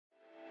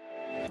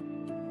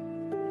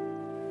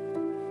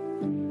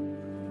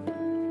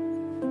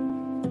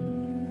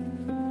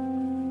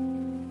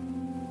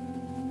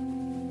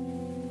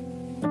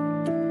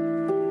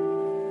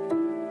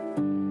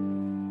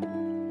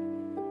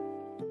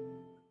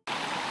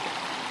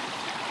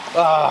This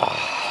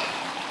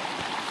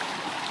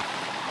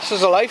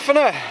is a life,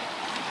 innit?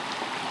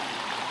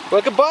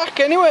 Welcome back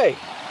anyway.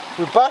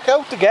 We're back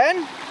out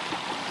again.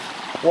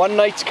 One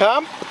night's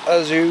camp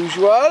as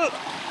usual.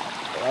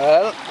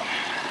 Well,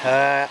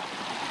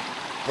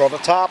 brought a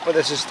tarp with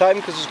us this time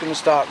because it's going to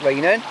start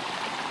raining.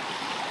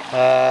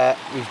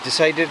 We've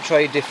decided to try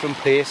a different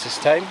place this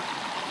time.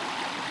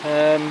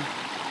 I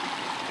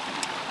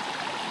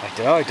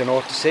don't know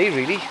what to say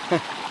really.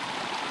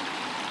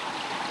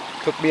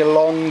 Took me a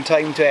long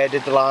time to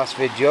edit the last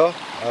video.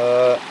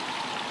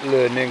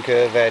 Learning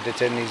curve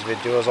editing these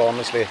videos,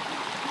 honestly.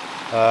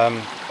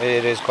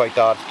 It is quite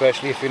hard,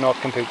 especially if you're not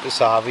computer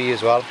savvy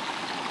as well.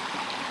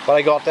 But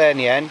I got there in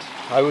the end.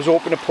 I was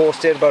hoping to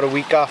post it about a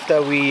week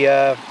after we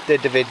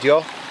did the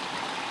video,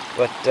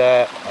 but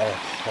I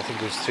think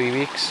it was 3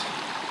 weeks.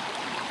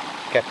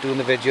 Kept doing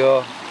the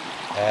video,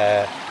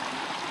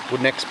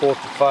 wouldn't export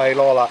the file,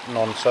 all that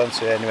nonsense.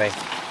 So anyway,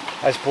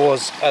 I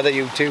suppose other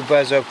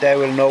YouTubers out there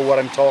will know what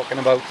I'm talking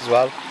about as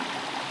well.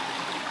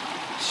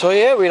 So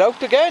yeah, we're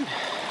out again.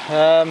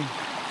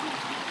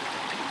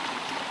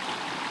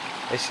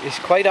 It's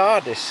quite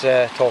hard, this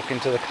talking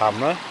to the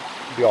camera,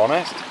 to be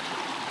honest.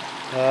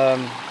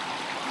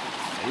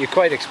 You're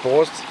quite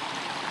exposed.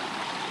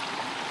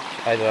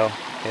 I don't know,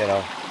 you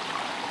know.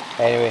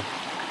 Anyway,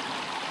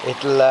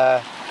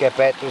 it'll get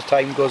better as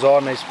time goes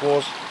on, I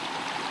suppose.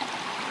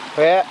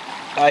 But yeah,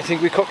 I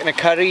think we're cooking a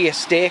curry, a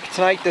steak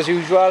tonight as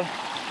usual.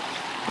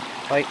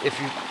 Right, if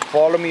you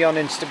follow me on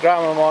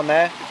Instagram, I'm on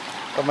there.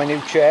 Got my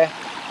new chair.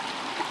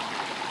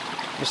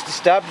 Mr.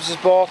 Stubbs has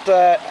bought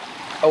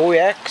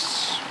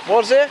OEX,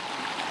 what is it?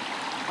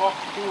 Fox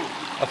 2.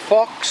 A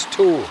Fox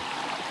 2.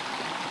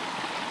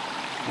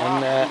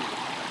 And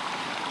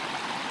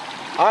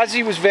as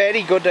he was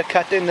very good at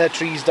cutting the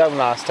trees down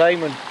last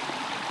time, and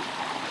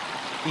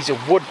he's a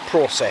wood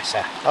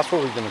processor, that's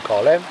what we're going to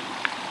call him.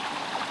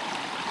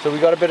 So we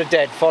got a bit of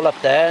deadfall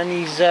up there, and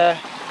he's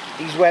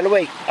well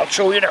away. I'll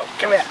show you now.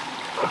 Come here.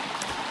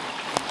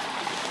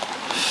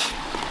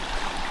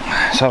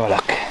 Let's have a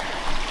look.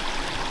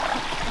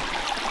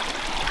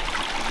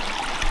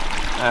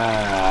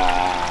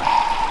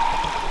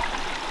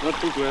 Not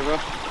too clever.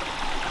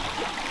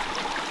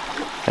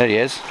 There he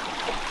is.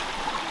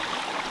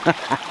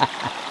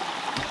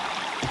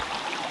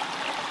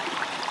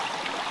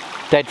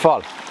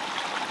 Deadfall.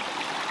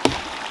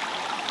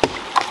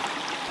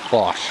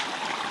 Bosh.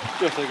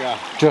 Just like that.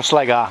 Just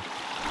like that.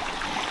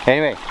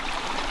 Anyway,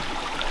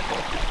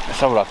 let's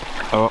have a look.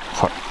 Oh,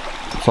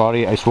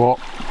 sorry, I swore.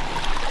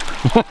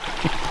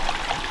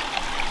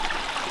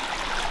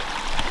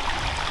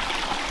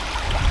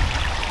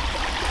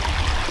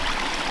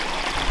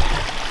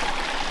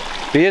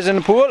 Beers in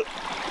the pool.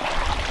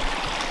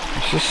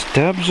 Mr.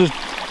 Stubbs has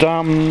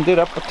dammed it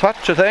up a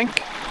touch, I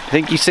think. I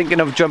think he's thinking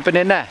of jumping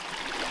in there.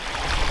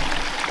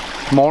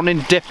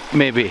 Morning dip,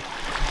 maybe.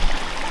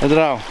 I don't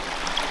know.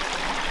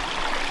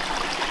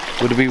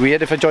 Would it be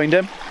weird if I joined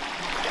him?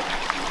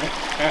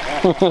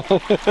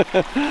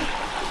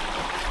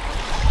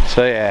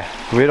 So yeah,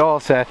 we're all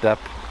set up.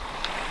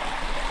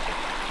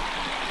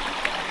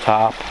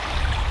 Tarp.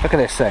 Look at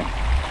this thing.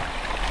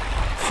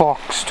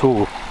 Fox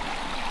 2.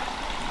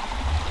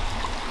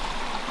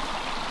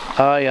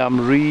 I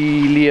am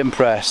really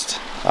impressed.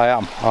 I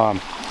am.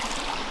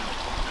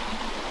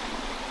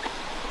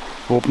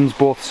 Opens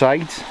both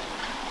sides.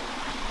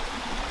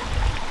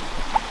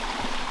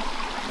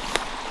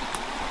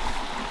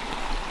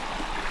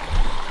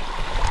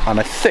 And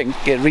I think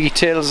it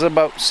retails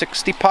about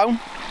 £60.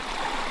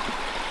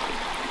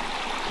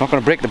 Not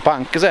going to break the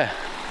bank, is it?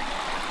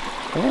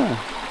 Yeah.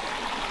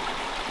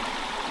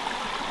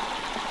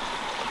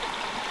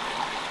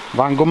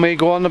 Vango may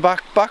go on the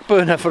back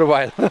burner for a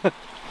while.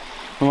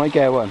 I might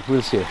get one,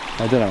 we'll see.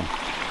 I don't know.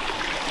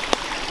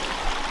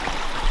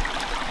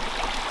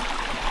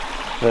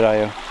 Where are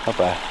you? Up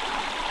there.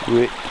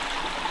 Wait.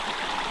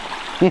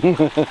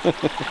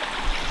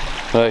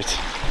 Right,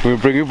 we'll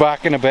bring you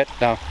back in a bit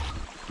now.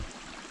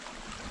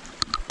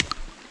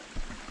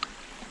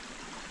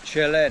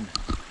 Chilling.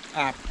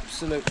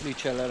 Absolutely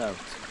chilling out.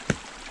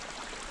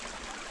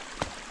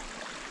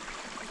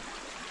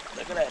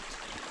 Look at it.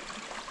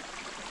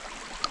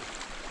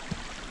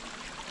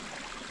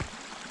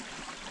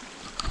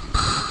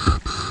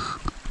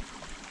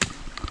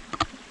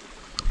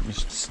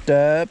 Mr.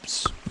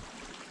 Stubbs.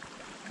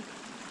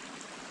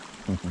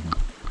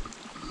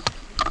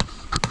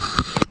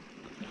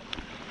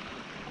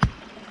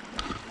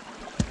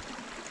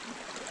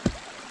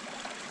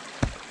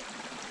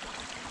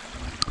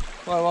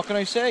 Well, what can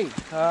I say?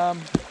 My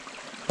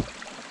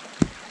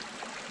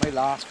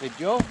last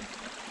video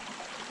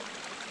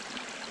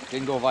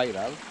didn't go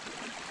viral.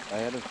 I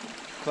had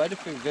quite a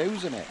few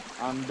views in it,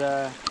 and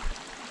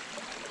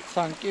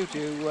thank you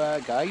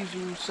to guys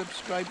who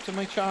subscribed to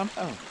my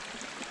channel.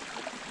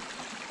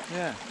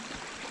 Yeah.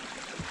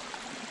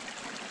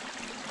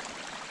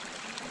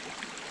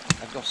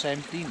 I've got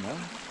 17 now.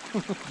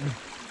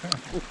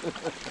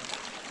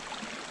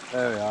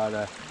 There we are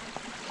there.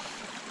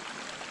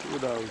 Who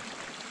knows?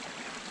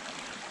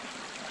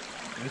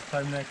 This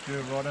time next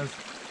year, brothers.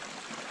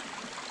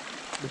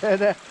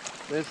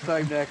 This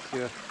time next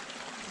year.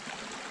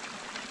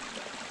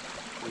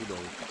 Who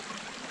knows?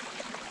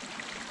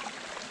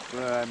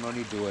 Well, I'm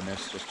only doing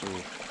this just to,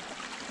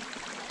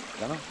 I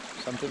don't know,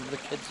 something for the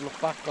kids to look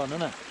back on,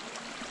 isn't it?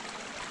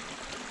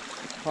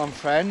 On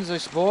friends, I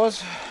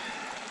suppose.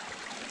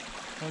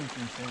 I was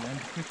going to say then,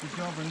 quit the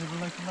job and live a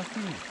life like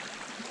you.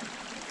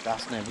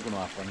 That's never going to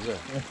happen, is it?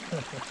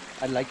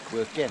 I like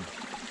working,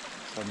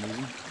 for some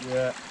reason.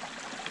 Yeah.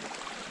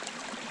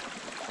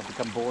 I've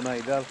become born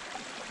idle.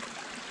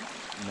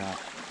 Nah,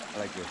 I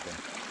like working.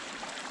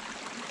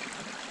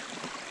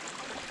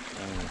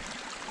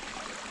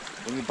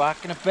 We'll be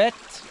back in a bit.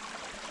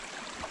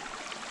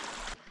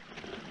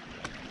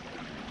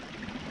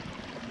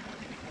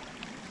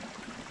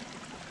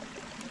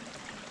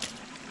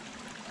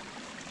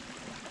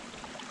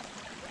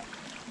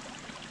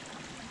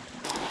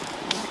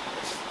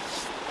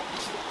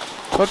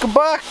 Welcome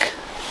back!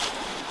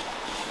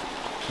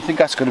 I think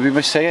that's going to be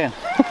my saying.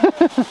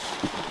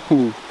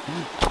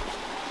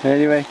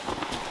 Anyway,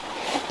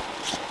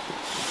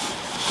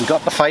 we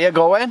got the fire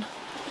going.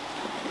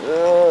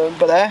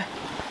 But there.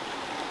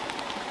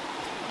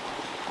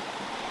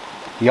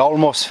 He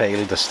almost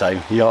failed this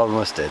time. He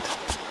almost did.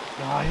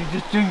 Oh, you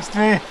just jinxed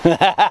me.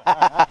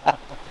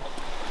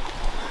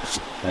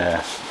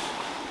 Yeah.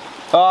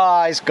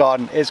 Oh, it's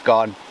gone. It's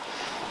gone.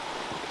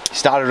 It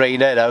started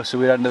raining now, so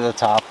we're under the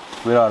top.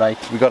 We're alright.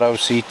 We got our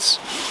seats.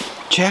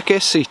 Check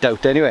his seat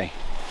out anyway.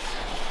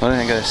 What do you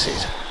think of this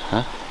seat?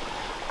 Huh?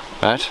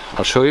 Right,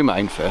 I'll show you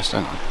mine first.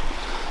 Hang on.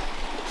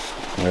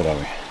 Where are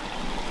we?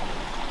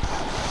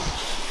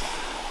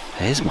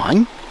 There's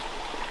mine.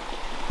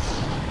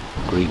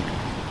 Green.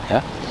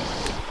 Yeah.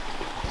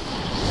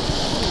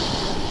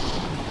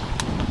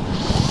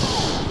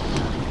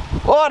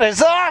 What is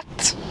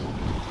that?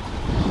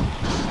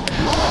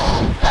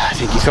 I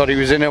think he thought he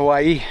was in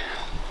Hawaii.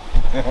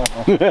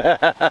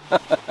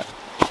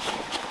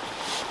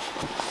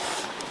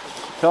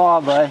 Come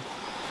on, boy.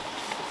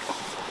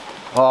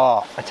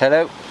 Oh, I tell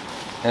you,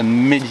 the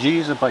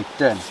midges are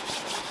biting.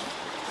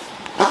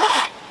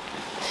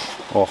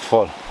 Oh,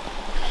 full.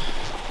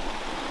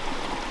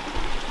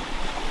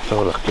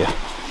 So look here.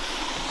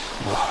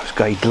 Oh, this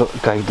guide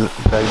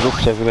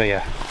looks everywhere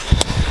here.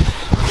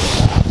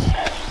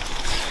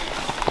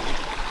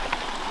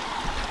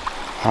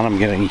 And I'm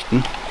getting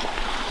eaten.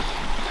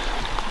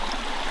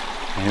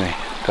 Anyway,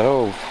 got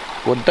all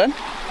wood done.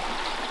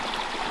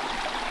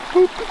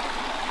 Boop.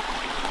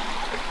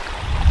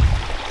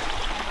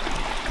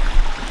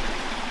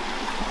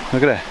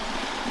 Look at that.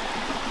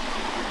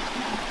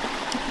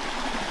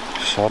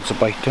 Sods are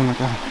biting like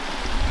that.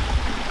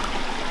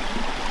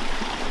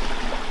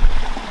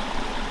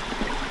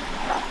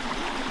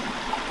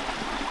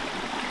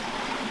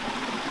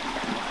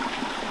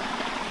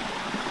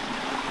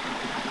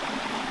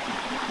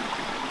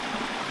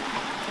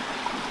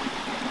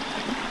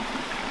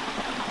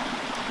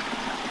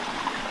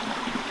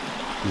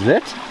 Is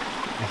it?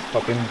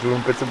 Fucking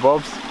doing bits and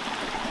bobs.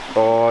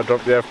 Oh, I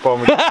dropped the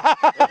F-bomb again.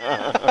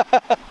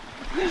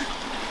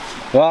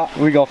 Ah,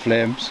 we got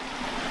flames.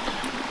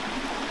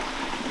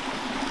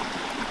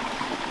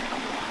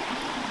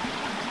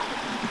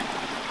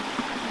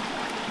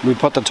 We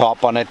put the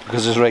top on it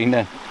because it's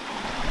raining.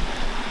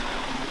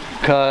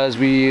 Because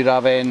we're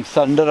having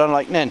thunder and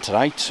lightning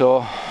tonight,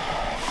 so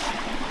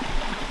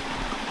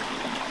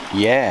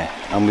yeah,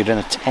 and we're in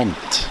a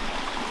tent.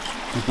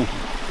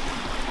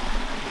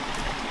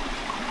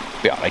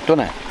 Be alright, don't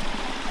it?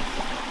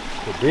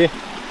 Could be.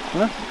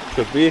 Huh?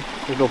 Could be.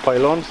 There's no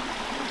pylons.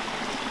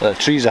 The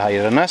trees are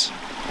higher than us.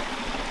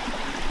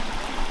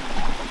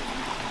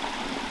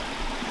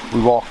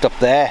 We walked up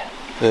there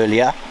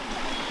earlier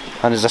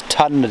and there's a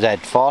ton of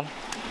deadfall,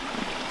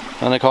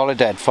 and they call it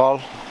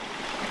deadfall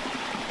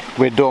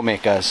widow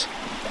makers.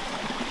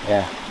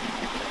 Yeah.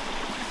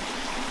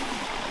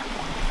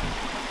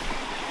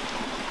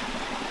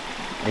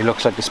 It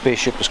looks like the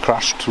spaceship has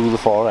crashed through the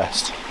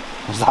forest.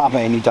 There's that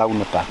many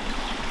down at that.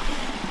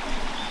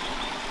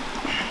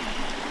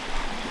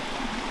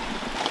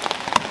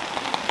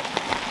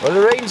 Well,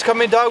 the rain's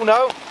coming down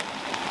now.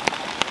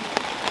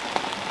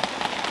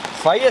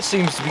 Fire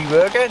seems to be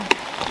working.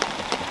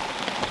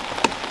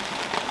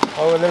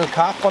 Oh, a little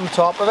cap on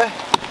top of it.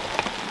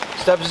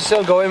 Stubbs is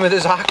still going with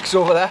his axe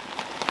over there.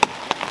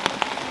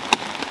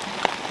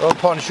 All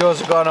ponchos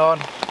have gone on.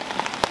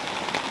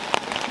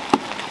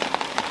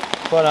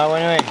 But now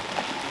anyway,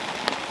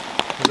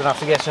 we're gonna have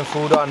to get some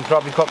food on.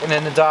 Probably cooking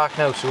in the dark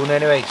now soon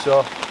anyway,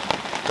 so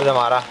doesn't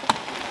matter.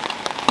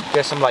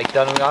 Get some light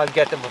done. I'll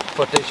get the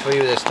footage for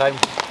you this time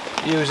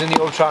using the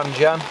old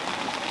trangian.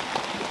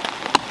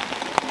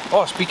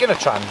 Oh, speaking of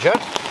trangian,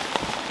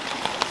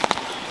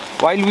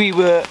 while we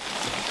were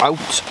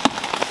out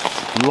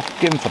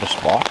looking for a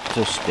spot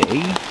to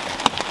stay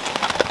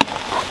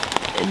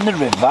in the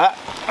river,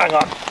 hang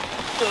on,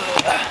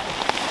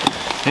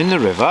 in the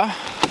river,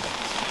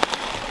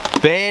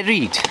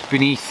 buried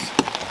beneath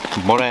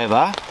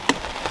whatever,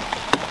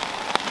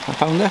 I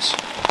found this.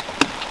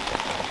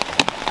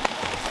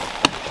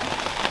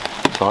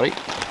 Sorry,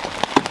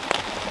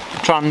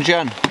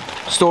 trangian.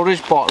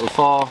 storage bottle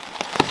for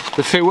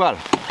the fuel.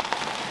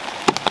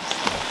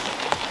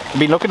 I've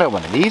been looking at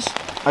one of these.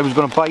 I was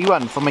going to buy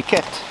one for my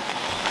kit.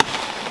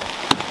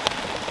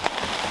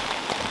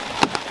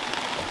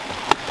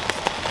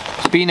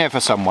 It's been here for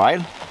some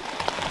while.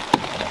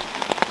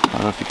 I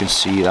don't know if you can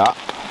see that.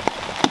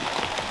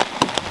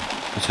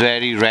 It's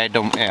very red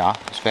on here.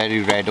 It's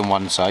very red on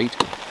one side,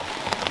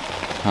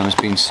 and it's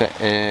been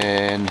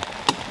sitting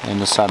in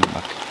the sun.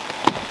 Look.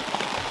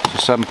 So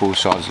some poor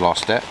sod's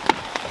lost it.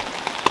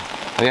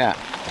 But yeah,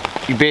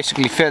 you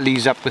basically fill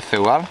these up with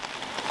fuel.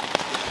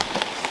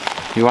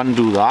 You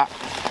undo that,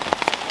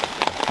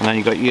 and then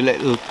you got your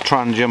little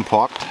trangian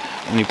pot,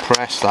 and you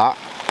press that,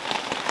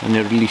 and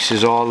it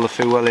releases all the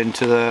fuel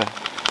into the,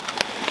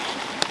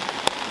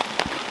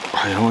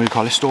 I don't know what you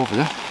call it, stove, is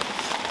it?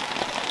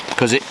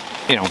 Because it,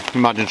 you know,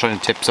 imagine trying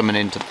to tip something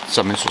into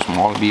something so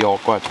small, it'd be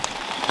awkward.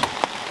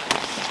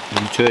 And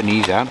you turn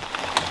these on,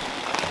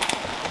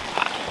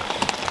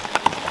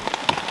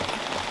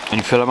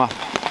 and you fill them up.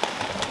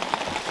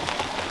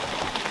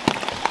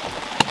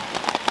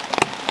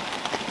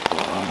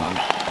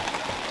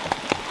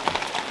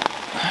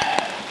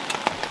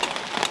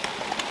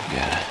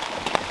 Yeah.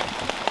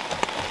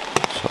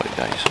 Sorry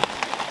guys.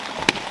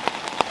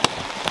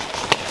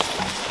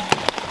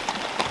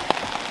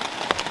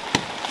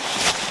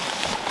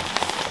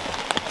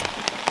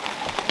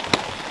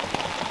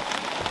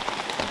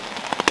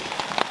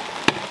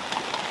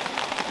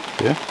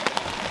 Yeah.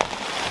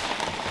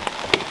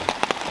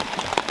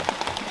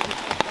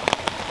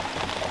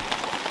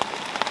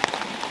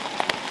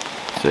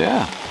 So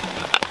yeah,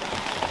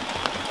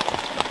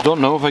 don't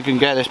know if I can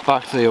get this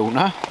back to the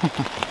owner.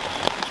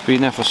 It's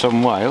been there for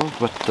some while,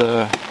 but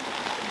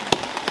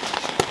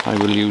I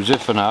will use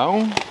it for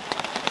now.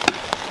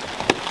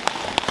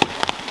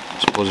 I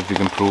suppose if you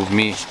can prove to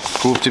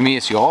me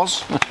it's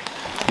yours,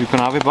 you can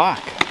have it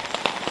back.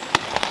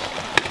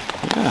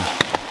 Yeah.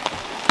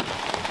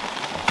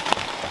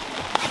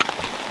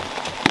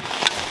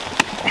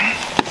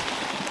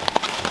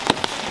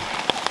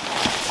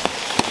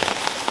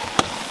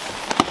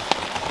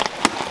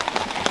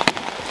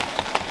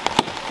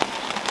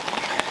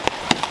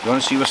 You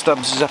want to see what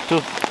Stubbs is up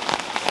to?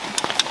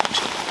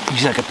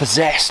 He's like a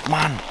possessed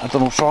man. I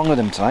don't know what's wrong with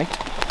him tonight.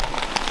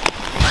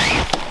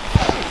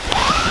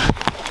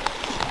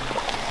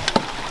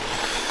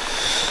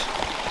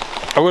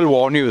 I will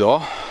warn you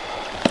though.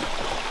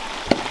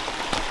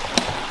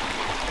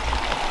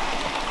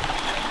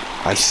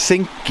 I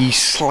think he's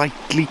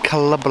slightly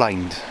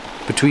colourblind.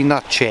 Between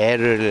that chair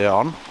earlier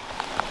on.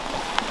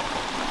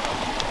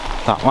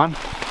 That one.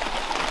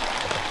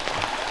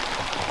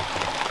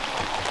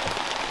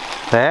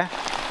 There.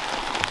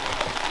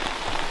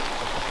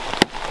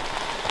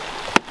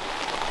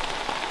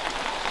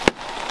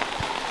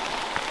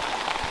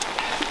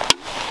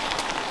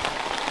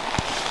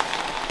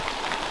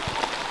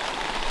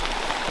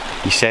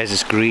 He says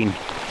it's green.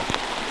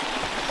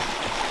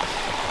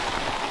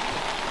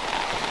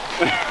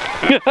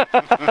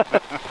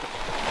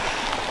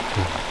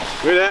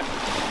 With it.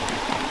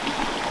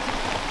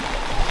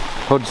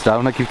 Hood's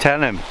down, I keep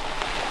telling him.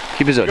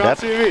 Keep his hood up. Can't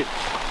see me.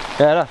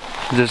 Yeah, look,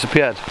 he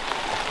disappeared.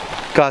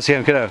 Can't see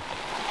him, kiddo.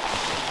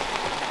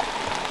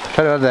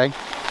 Tell you what thing.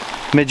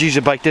 Midges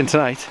are biting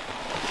tonight.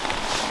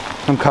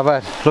 I'm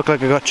covered. Look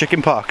like I got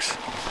chicken pox.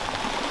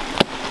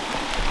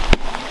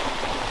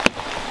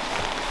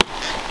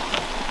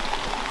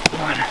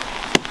 Come on.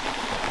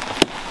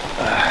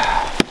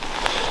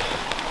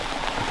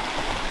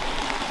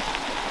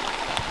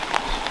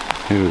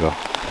 Here we go.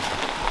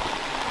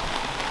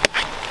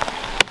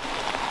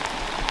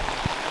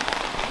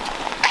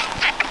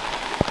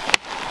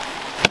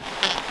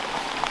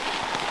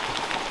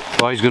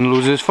 Oh, he's going to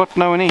lose his foot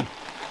now, isn't he?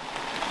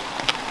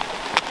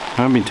 I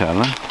haven't been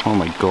telling him. Oh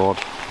my god.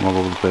 I'm all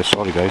over the place.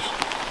 Sorry, guys.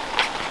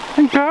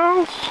 And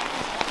girls.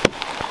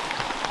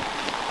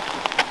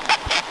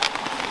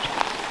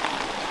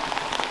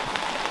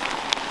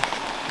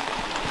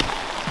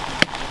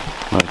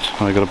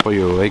 Right, I gotta put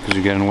you away because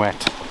you're getting wet.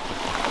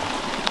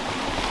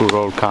 Poor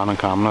old Canon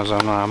cameras,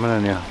 I'm not having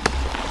any.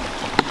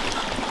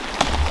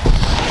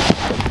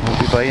 I'll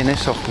be buying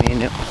this off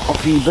me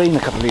off eBay in a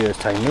couple of years'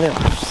 time, will you?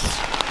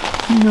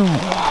 No.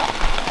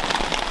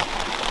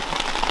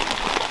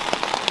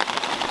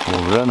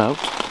 We'll run out.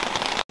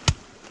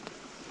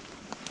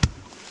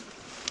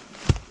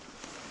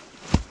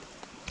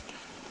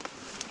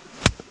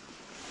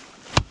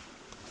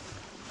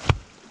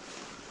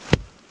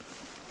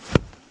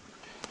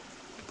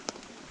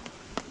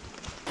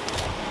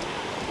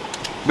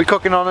 We're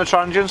cooking on a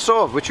trangian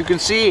stove, which you can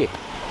see.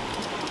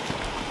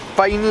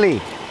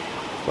 Finally.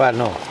 Well,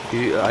 no.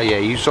 Yeah,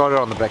 you saw it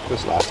on the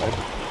breakfast last time.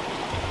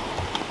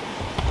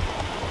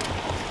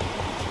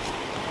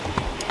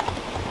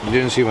 You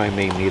didn't see my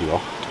main meal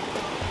though.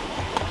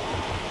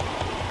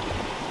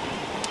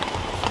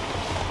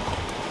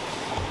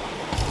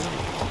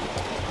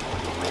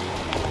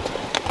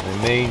 My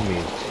main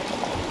meal.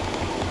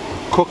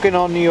 Cooking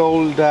on the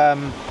old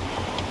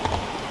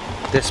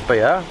display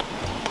here.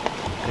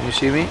 Can you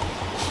see me?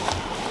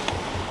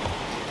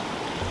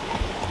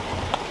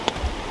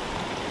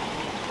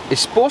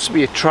 It's supposed to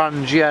be a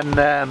trangian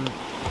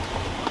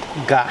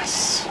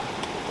gas.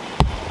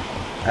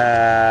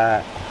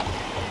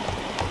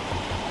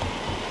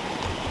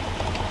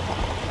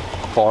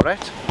 For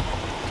it.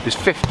 It was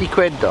 50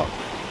 quid though.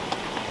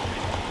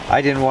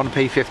 I didn't want to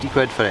pay 50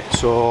 quid for it,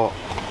 so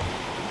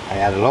I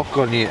had a look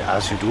on the,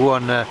 as you do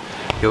on the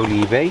old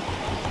eBay.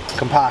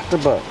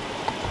 Compatible.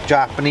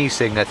 Japanese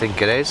thing, I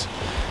think it is.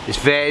 It's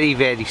very,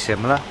 very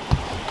similar. I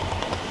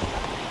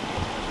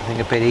think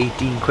I paid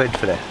 18 quid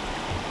for it.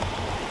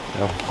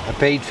 No, I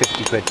paid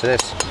 50 quid for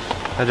this.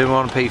 I didn't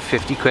want to pay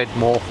 50 quid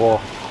more for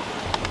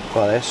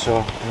this,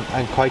 so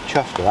I'm quite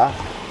chuffed with that.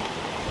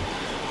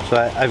 So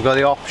I've got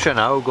the option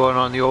now going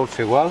on the old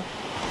fuel,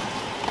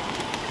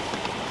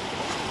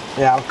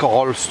 the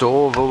alcohol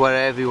stove or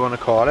whatever you want to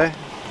call it,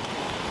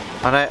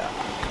 and I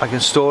can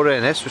store it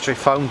in this, which I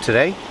found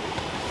today.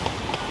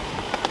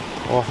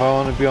 Or if I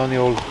want to be on the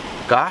old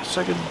gas,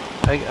 I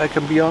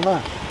can be on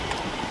that.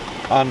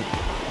 And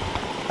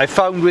I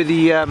found with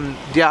the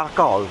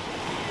alcohol,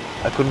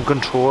 I couldn't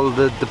control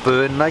the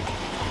burn like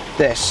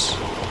this.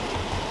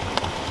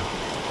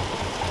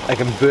 I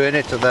can burn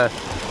it to the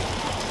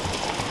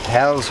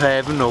hell's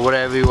heaven or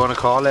whatever you want to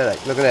call it.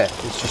 Like, look at it,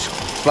 it's just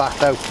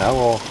flat out now,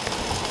 or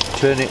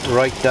turn it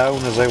right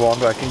down as I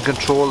want. I can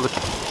control the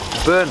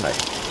burn like.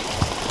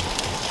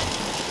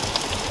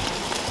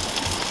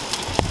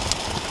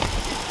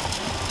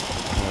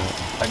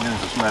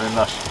 Onions are smelling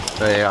lush.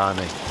 They are,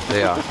 mate.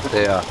 They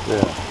are.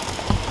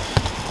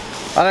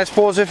 And I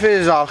suppose if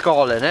there's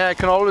alcohol in it, I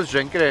can always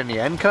drink it in the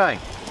end, can I?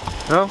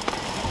 No?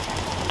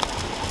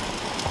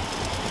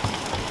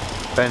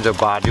 Depends how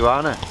bad you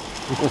are, innit?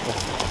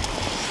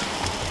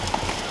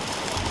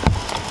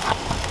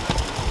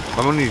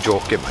 I'm only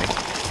joking, mate.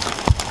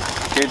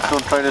 Kids,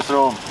 don't try this at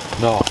home.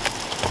 No.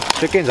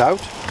 Chicken's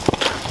out.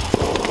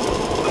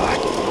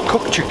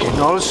 Cooked chicken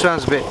always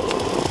sounds a bit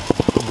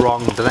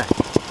wrong, doesn't it?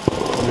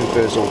 Let me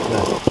first open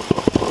it.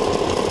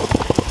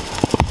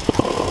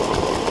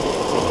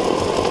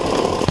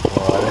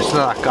 Oh, listen to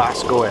that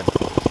gas going.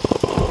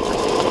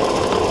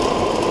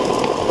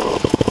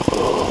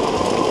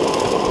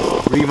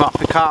 Remap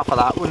the car for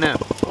that, wouldn't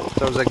it?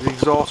 Sounds like the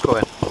exhaust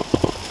going.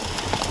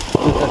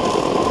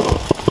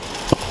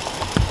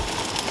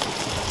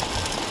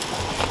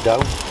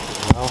 Down.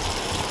 No.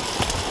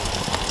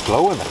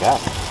 Glowing the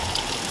gas.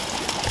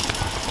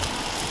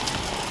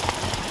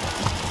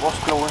 What's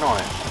glowing on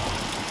it?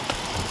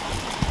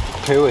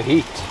 Pure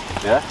heat.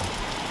 Yeah?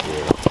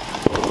 Yeah.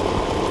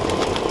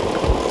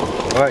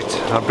 Right,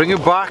 I'll bring you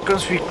back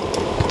once we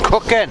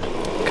cooking.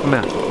 Come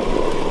here.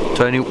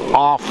 Turn you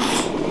off.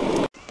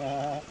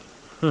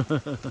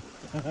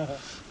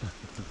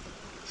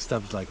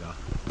 Stubbs like that.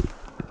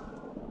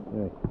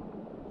 Right.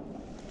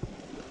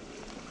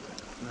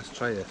 Let's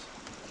try this.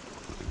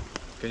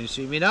 Can you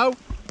see me now?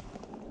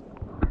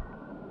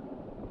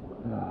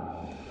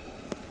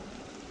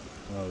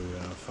 Oh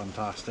yeah,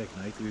 fantastic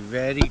night. We're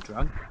very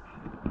drunk.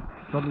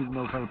 Don't even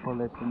know if I'll pull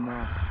it in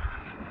the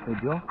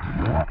video.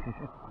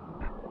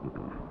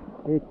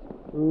 It's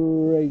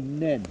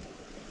raining.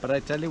 But I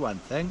tell you one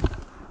thing.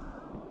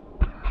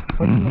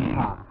 Putting the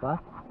path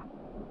back.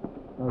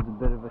 There's a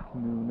bit of a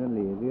communal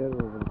area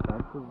over the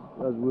front.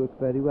 Has worked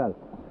very well.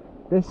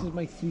 This is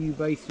my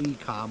 3x3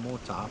 camo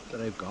tarp that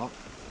I've got.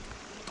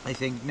 I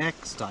think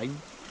next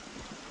time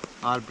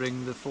I'll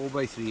bring the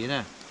 4x3 in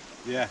it.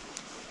 Yeah.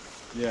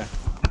 Yeah.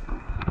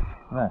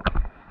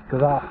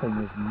 Because that thing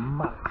is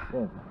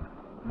massive.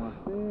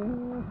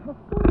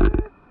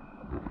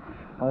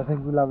 And I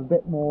think we'll have a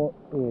bit more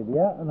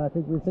area, and I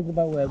think we'll think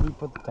about where we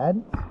put the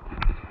tent.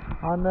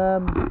 And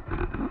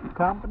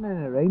camping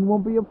in the rain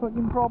won't be a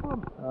fucking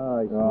problem. Oh,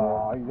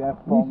 he's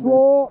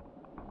swore.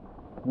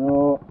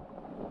 No.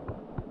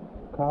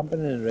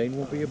 Camping in the rain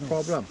won't be a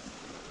problem.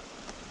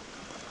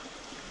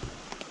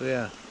 So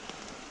yeah.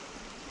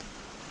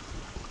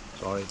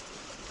 Sorry.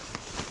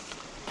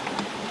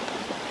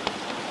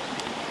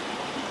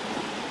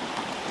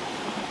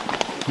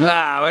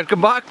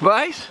 Welcome back,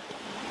 boys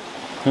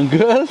and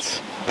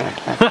girls.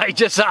 I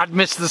just had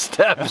Mr.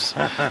 Stubbs.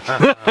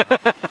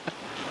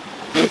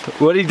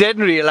 What he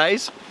didn't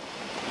realise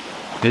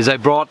is I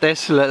brought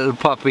this little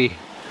puppy.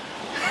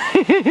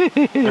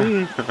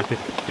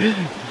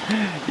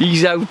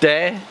 He's out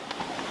there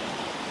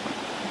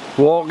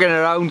walking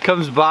around,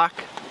 comes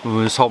back. I'm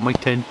going to sort my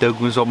tent out, I'm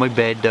going to sort my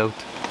bed out.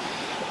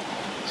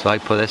 So I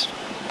put this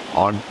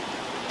on,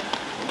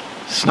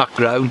 snuck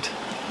round.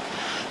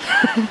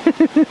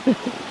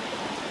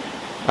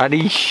 And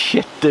he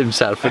shit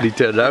himself when he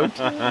turned out.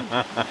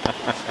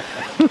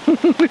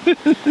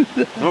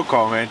 No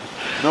comment.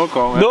 No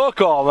comment. No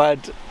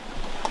comment.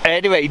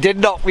 Anyway, he did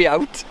knock me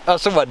out.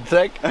 That's the one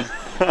thing.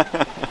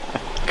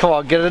 Come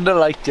on, get in the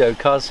light, Joe.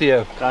 Can't see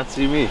you. Can't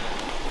see me.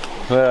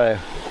 Where are you?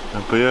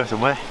 I'll put you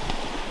somewhere.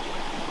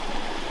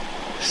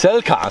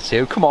 Still can't see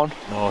you. Come on.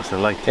 No, it's the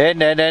light.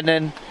 In.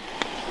 In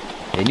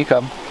you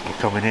come. You're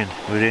coming in.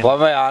 We're in. One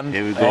my hand.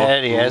 Here we go.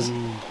 There he is.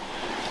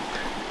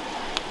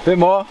 Bit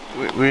more.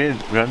 We're in.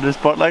 We're under the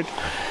spotlight.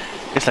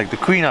 It's like the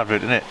Queen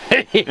advert, isn't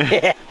it?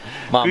 Yeah.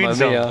 Mamma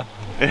mia.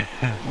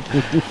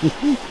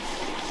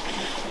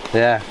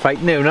 Yeah,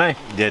 fighting now, no? You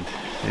did.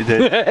 You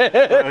did.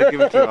 I'll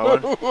give it to that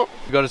one.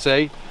 You gotta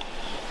say.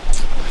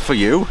 For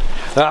you.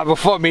 But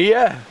for me,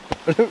 yeah.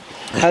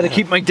 I had to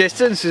keep my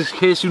distance in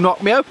case you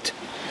knock me out.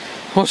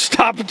 Or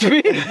stab at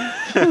me.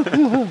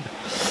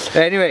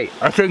 Anyway,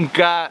 I think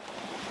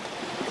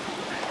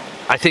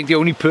the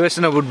only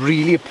person I would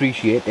really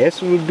appreciate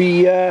this would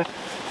be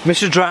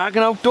Mr.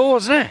 Dragon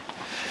Outdoors, isn't it?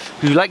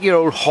 You like your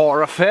old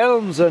horror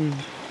films, and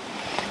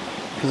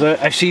because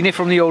I've seen it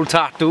from the old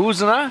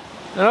tattoos and that,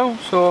 you know,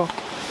 so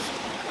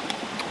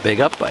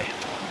big up, bye.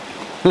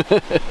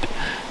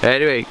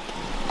 Anyway,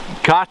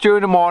 catch you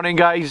in the morning,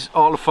 guys.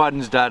 All the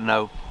fun's done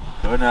now.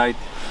 Good night.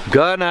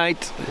 Good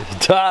night.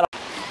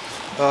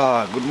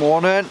 Ta-da. Good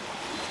morning.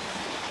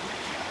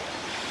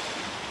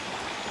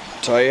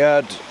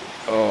 Tired.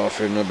 Oh,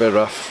 feeling a bit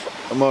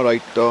rough. I'm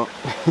alright though.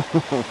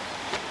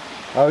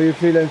 How are you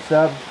feeling,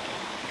 Stab?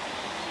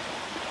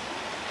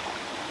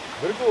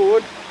 Very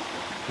good.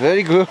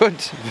 Very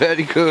good,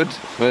 very good.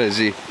 Where is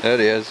he? There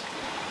he is.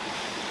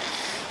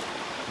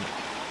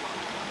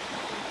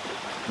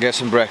 Get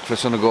some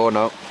breakfast on the go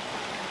now.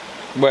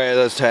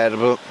 Weather's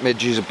terrible,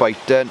 midges are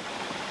biting.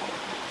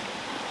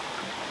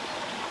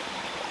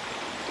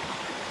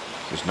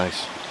 It's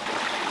nice.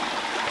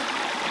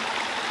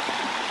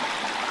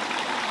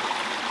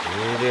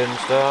 We didn't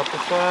stop the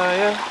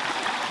fire.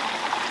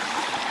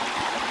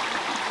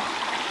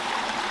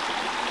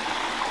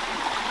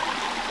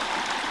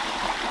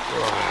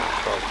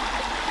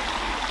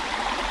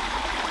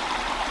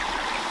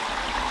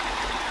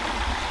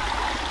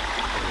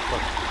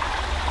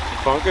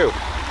 Thank you.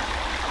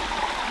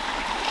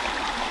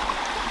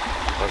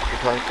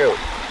 Thank you.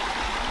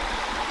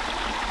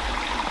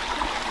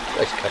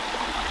 Nice cut.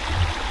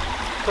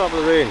 Top of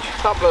the range.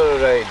 Top of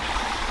the range.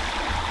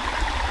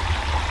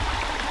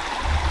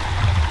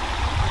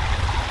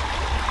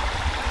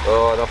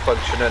 Oh, not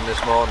functioning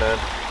this morning.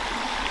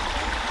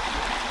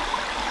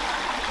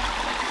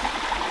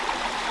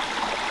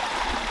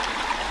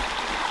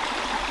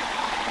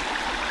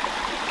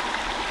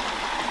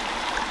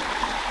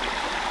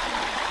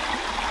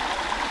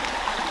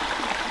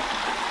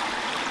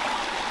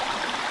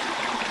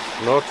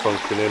 Not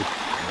functioning.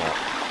 No.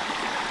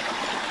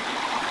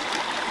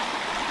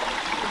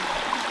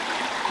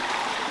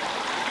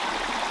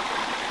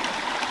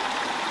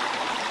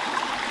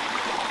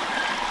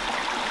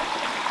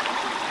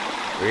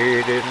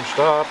 We didn't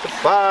start the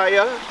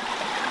fire.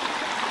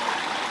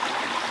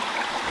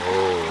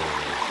 Oh.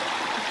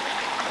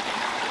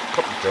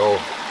 Cup of Joe.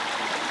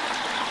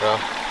 Yeah.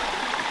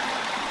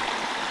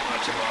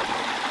 That's about it.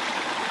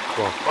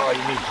 Go on. Oh,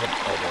 you need to put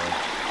that on.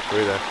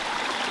 Through there.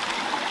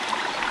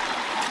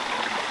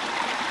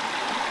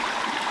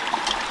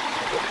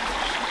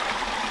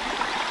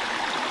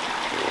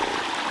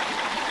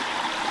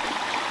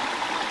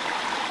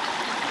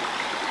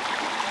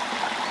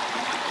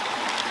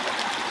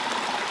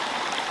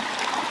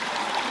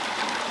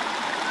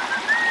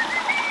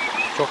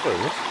 Chocolate,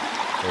 isn't it?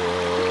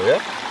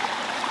 Yeah.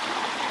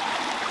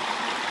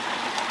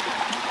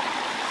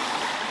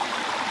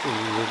 We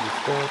didn't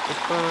start the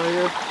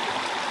fire.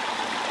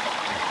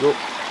 Go.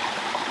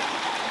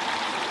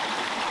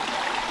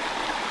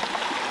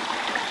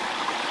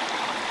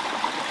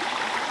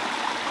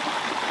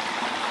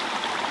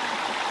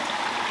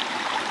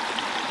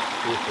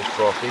 Beautiful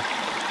frothy.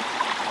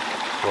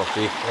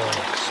 Frothy. Oh,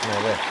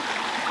 smell it.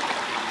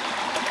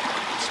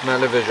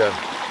 Smell of vision.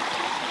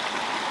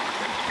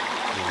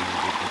 We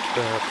didn't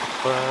start the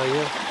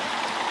fire.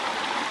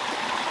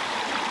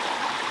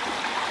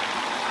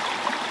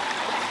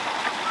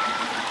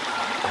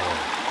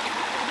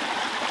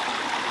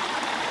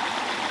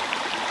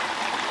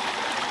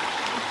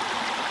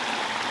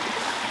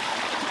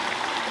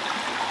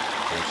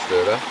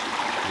 Stir that.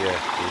 Yeah.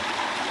 Good.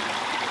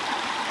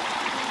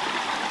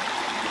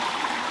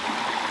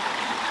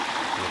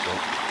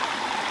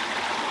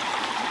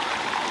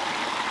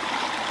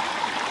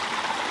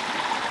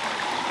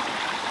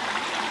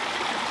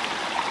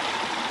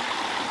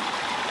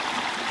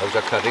 How's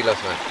that curry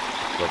last night?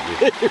 Lovely.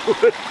 It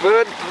was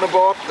burnt in the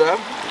bottom.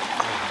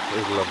 It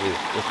was lovely.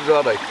 It was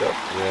alright though.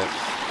 Yeah.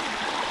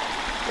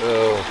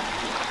 Oh,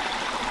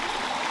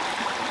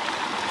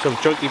 Some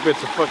chunky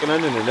bits of fucking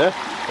onion in there.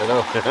 I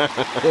know.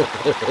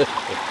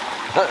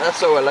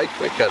 That's how I like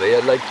my curry. I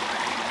like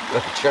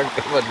a chunk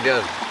of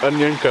onion.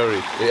 Onion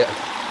curry. Yeah.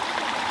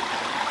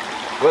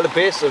 Well, the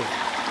base of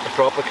a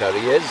proper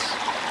curry is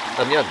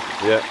onion.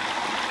 Yeah.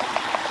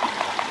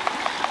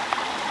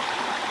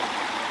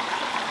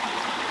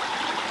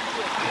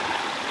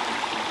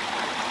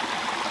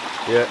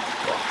 Yeah.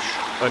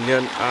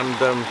 Onion and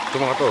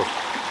tomatoes.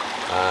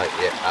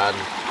 Yeah, and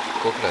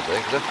coconut, I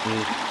think, is it?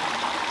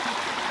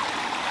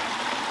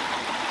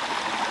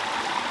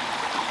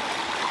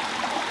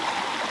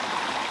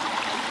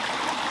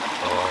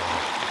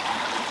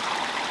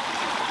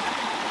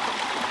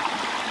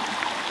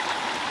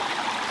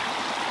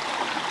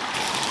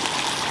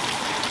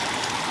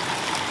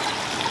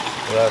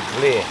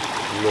 Lovely.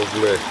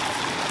 Lovely. 2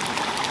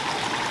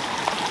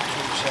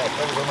 seconds.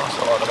 Everyone wants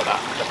to order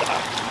that.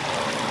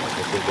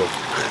 This is good.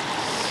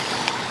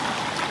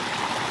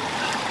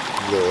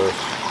 Yes.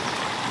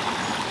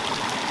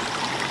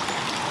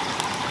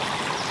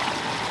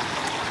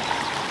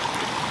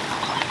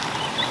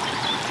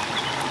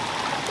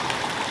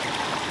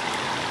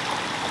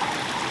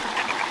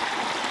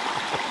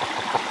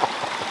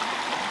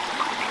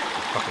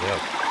 Fucking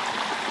hell.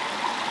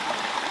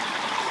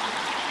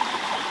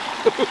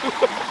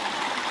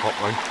 Hot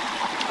one.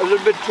 A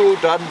little bit too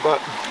done, but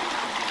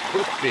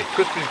crispy.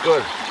 Crispy's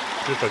good.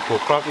 Just like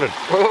pork crackling.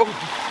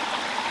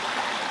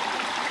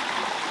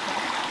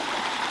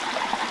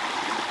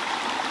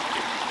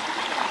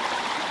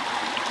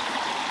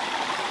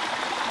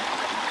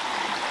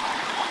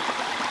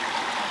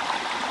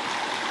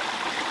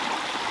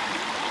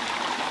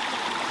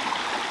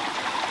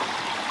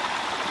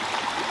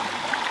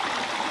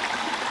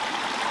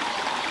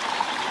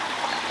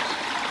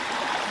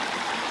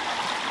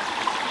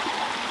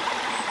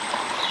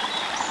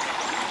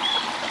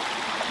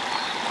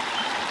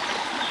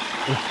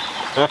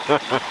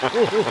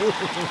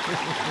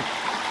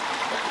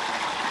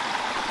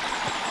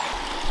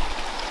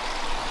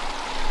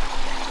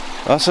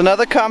 That's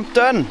another camp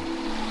done.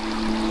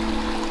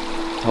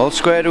 All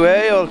squared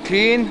away, all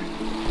clean,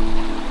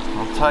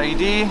 all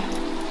tidy.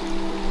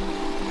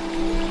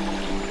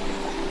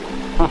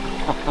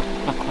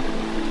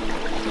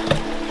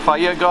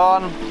 Fire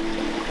gone.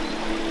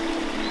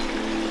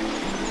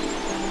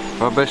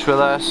 Rubbish with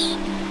us.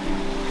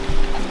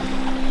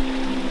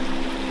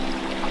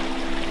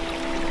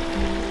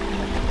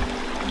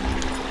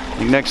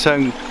 Think next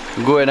time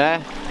we'll go in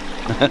there.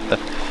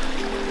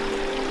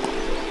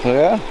 So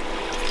yeah.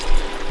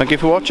 Thank you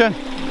for watching.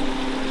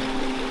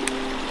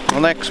 The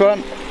next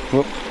one.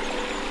 Whoop.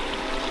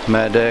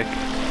 Medic.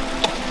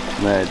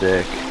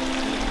 Medic.